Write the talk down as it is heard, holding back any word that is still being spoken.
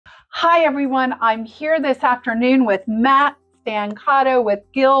Hi, everyone. I'm here this afternoon with Matt Stancato with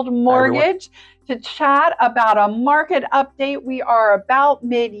Guild Mortgage to chat about a market update. We are about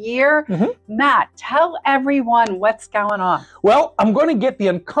mid-year. Matt, tell everyone what's going on. Well, I'm going to get the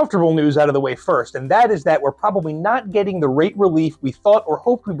uncomfortable news out of the way first, and that is that we're probably not getting the rate relief we thought or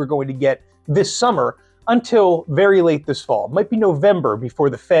hoped we were going to get this summer until very late this fall. It might be November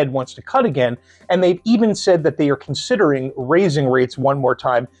before the Fed wants to cut again, and they've even said that they are considering raising rates one more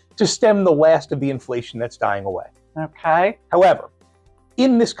time to stem the last of the inflation that's dying away. Okay. However,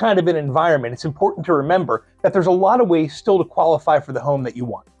 in this kind of an environment, it's important to remember that there's a lot of ways still to qualify for the home that you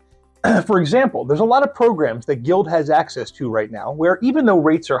want. For example, there's a lot of programs that Guild has access to right now where even though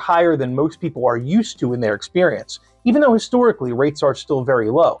rates are higher than most people are used to in their experience, even though historically rates are still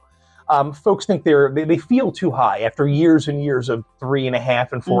very low, folks think they feel too high after years and years of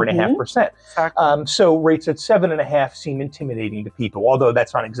 3.5% and 4.5%. Exactly. So rates at 7.5% seem intimidating to people, although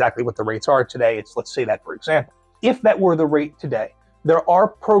that's not exactly what the rates are today. It's, let's say that for example. If that were the rate today, there are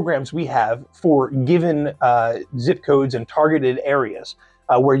programs we have for given zip codes and targeted areas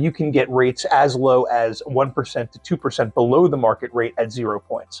where you can get rates as low as 1% to 2% below the market rate at 0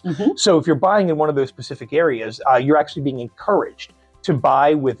 points. So if you're buying in one of those specific areas, you're actually being encouraged to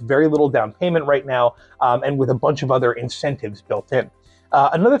buy with very little down payment right now and with a bunch of other incentives built in.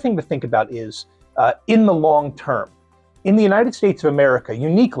 Another thing to think about is in the long term, in the United States of America,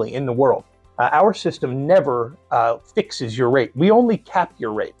 uniquely in the world, our system never fixes your rate. We only cap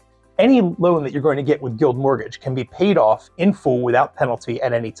your rate. Any loan that you're going to get with Guild Mortgage can be paid off in full without penalty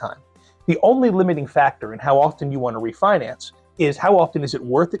at any time. The only limiting factor in how often you want to refinance is how often is it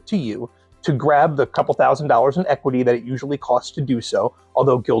worth it to you to grab the couple $1,000s in equity that it usually costs to do so,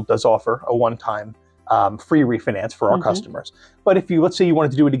 although Guild does offer a one-time free refinance for our customers. But if let's say you wanted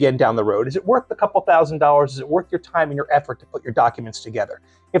to do it again down the road, is it worth the couple $1,000s? Is it worth your time and your effort to put your documents together?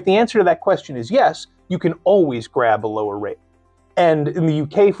 If the answer to that question is yes, you can always grab a lower rate. And in the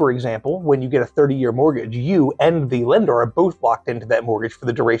UK, for example, when you get a 30-year mortgage, you and the lender are both locked into that mortgage for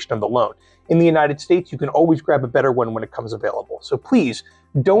the duration of the loan. In the United States, you can always grab a better one when it comes available. So please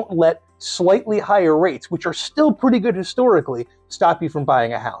don't let slightly higher rates, which are still pretty good historically, stop you from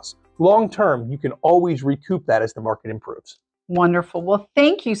buying a house. Long term, you can always recoup that as the market improves. Wonderful. Well,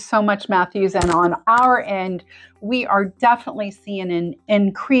 thank you so much, Matthews. And on our end, we are definitely seeing an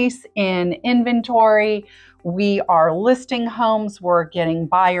increase in inventory. We are listing homes. We're getting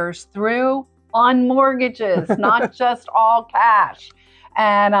buyers through on mortgages, not just all cash.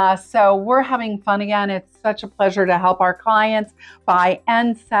 And so we're having fun again. It's such a pleasure to help our clients buy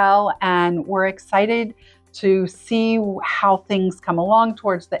and sell. And we're excited to see how things come along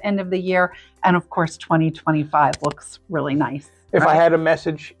towards the end of the year. And of course, 2025 looks really nice. If I had a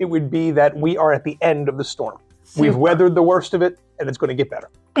message, it would be that we are at the end of the storm. Super. We've weathered the worst of it, and it's going to get better.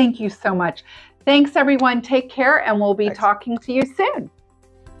 Thank you so much. Thanks, everyone. Take care, and we'll be talking to you soon.